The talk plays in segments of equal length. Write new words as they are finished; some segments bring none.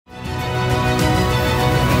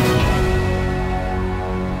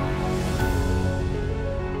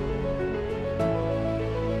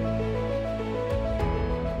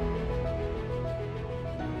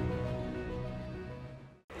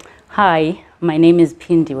Hi, my name is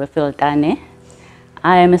Pindiwe Filtane.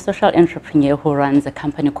 I am a social entrepreneur who runs a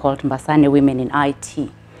company called Mbasane Women in IT.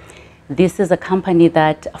 This is a company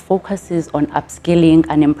that focuses on upskilling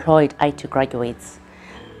unemployed IT graduates.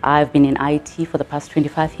 I've been in IT for the past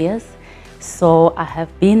 25 years, so I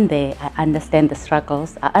have been there. I understand the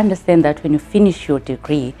struggles. I understand that when you finish your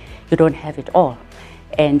degree, you don't have it all.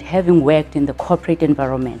 And having worked in the corporate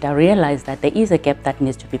environment, I realized that there is a gap that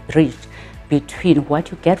needs to be bridged between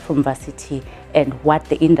what you get from varsity and what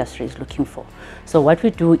the industry is looking for. So what we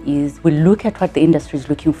do is we look at what the industry is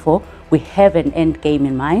looking for. We have an end game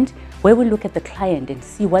in mind where we look at the client and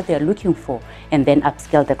see what they're looking for and then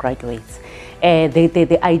upskill the graduates.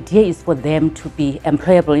 The idea is for them to be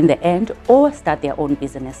employable in the end or start their own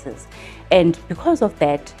businesses. And because of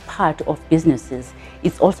that part of businesses,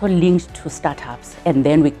 it's also linked to startups. And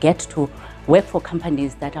then we get to work for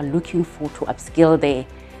companies that are looking to upskill their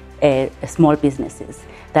small businesses.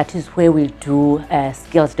 That is where we do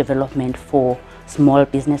skills development for small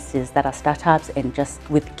businesses that are startups and just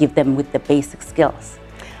give them with the basic skills.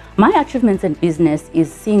 My achievements in business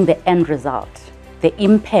is seeing the end result, the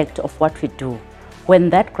impact of what we do.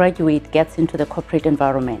 When that graduate gets into the corporate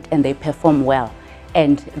environment and they perform well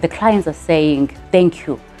and the clients are saying, thank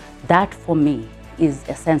you, that for me is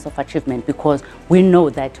a sense of achievement because we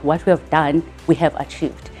know that what we have done, we have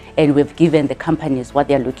achieved. And we've given the companies what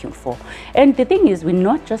they're looking for. And the thing is, we're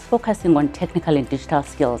not just focusing on technical and digital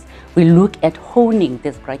skills. We look at honing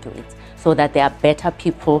these graduates so that they are better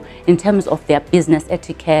people in terms of their business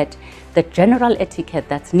etiquette, the general etiquette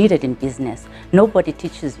that's needed in business. Nobody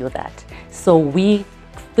teaches you that. So we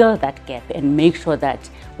fill that gap and make sure that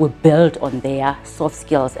we build on their soft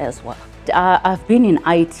skills as well. I've been in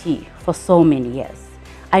IT for so many years.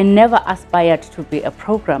 I never aspired to be a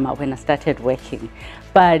programmer when I started working.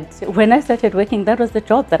 But when I started working, that was the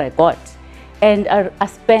job that I got. And I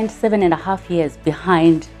spent 7.5 years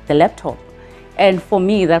behind the laptop. And for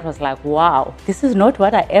me, that was like, wow, this is not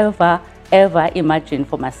what I ever imagined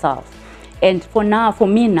for myself. And for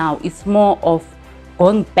me now, it's more of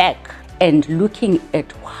going back and looking at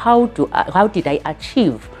how did I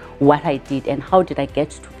achieve what I did and how did I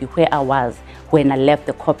get to be where I was when I left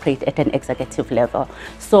the corporate at an executive level.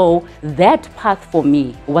 So that path for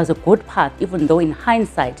me was a good path, even though in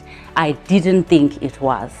hindsight, I didn't think it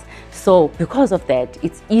was. So because of that,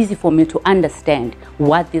 it's easy for me to understand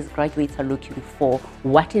what these graduates are looking for,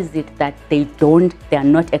 what is it that they are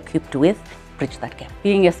not equipped with, bridge that gap.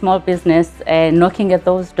 Being a small business, knocking at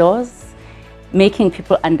those doors, making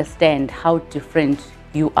people understand how different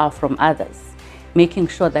you are from others, making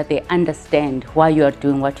sure that they understand why you are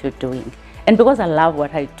doing what you're doing. And because I love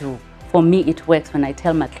what I do, for me it works when I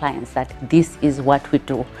tell my clients that this is what we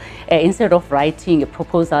do. Instead of writing a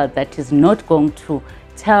proposal that is not going to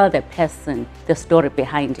tell the person the story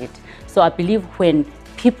behind it. So I believe when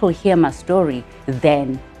people hear my story,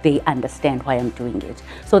 then they understand why I'm doing it.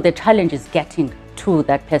 So the challenge is getting to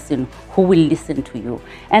that person who will listen to you.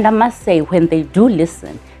 And I must say, when they do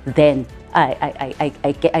listen, then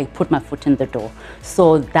I put my foot in the door.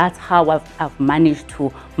 So that's how I've managed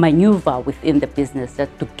to maneuver within the business, to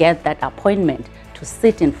get that appointment to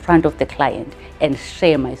sit in front of the client and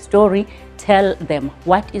share my story, tell them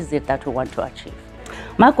what is it that we want to achieve.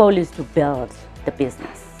 My goal is to build the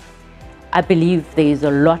business. I believe there is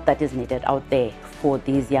a lot that is needed out there for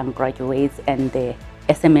these young graduates and the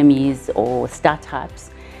SMMEs or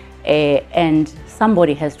startups, and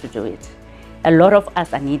somebody has to do it. A lot of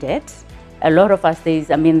us are needed. A lot of us,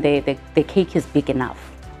 the cake is big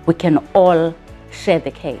enough. We can all share the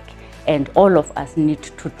cake and all of us need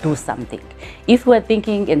to do something. If we're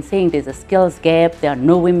thinking and saying there's a skills gap, there are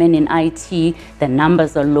no women in IT, the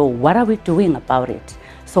numbers are low, what are we doing about it?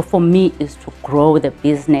 So for me is to grow the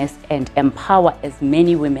business and empower as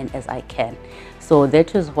many women as I can. So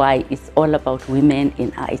that is why it's all about women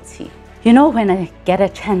in IT. You know, when I get a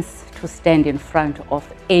chance to stand in front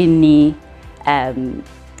of any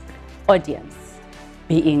audience,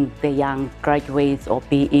 being the young graduates or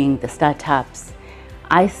being the startups,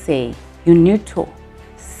 I say you need to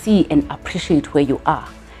see and appreciate where you are,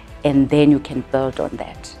 and then you can build on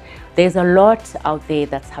that. There's a lot out there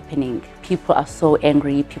that's happening. People are so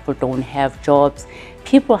angry, people don't have jobs,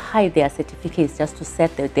 people hide their certificates just to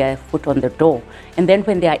set their foot on the door. And then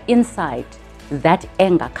when they are inside, that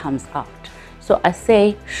anger comes out. So I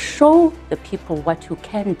say, show the people what you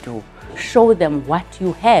can do, show them what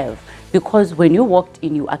you have, because when you walked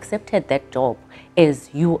in, you accepted that job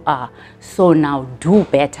as you are. So now do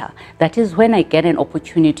better. That is when I get an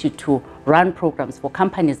opportunity to run programs for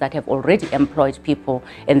companies that have already employed people,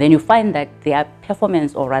 and then you find that their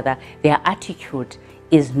performance, or rather their attitude,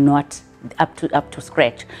 is not up to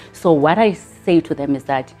scratch. So what I say to them is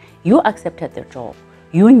that you accepted the job.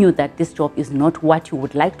 You knew that this job is not what you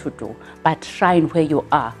would like to do, but shine where you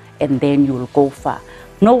are and then you'll go far.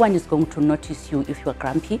 No one is going to notice you if you're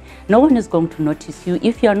grumpy. No one is going to notice you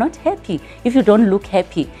if you're not happy, if you don't look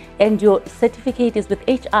happy, and your certificate is with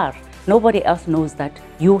HR. Nobody else knows that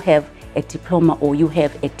you have a diploma or you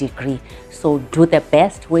have a degree. So do the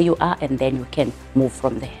best where you are and then you can move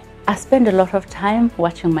from there. I spend a lot of time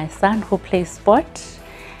watching my son who plays sport,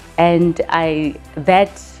 and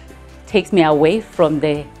that takes me away from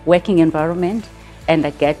the working environment, and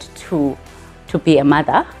I get to be a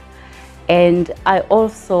mother. And I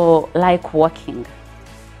also like walking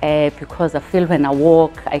because I feel when I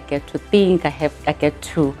walk, I get to think, I get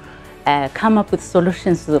to come up with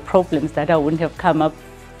solutions to the problems that I wouldn't have come up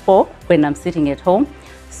for when I'm sitting at home.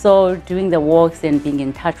 So doing the walks and being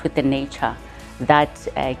in touch with the nature, that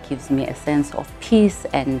gives me a sense of peace,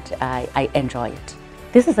 and I enjoy it.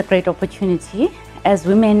 This is a great opportunity. As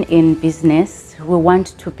women in business, we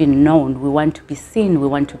want to be known, we want to be seen, we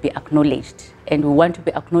want to be acknowledged. And we want to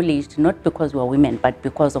be acknowledged not because we're women, but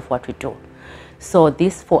because of what we do. So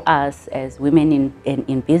this, for us as women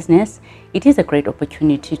in business, it is a great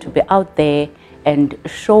opportunity to be out there and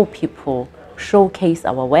show people, showcase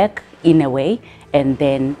our work in a way, and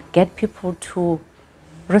then get people to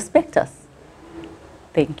respect us.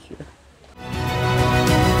 Thank you.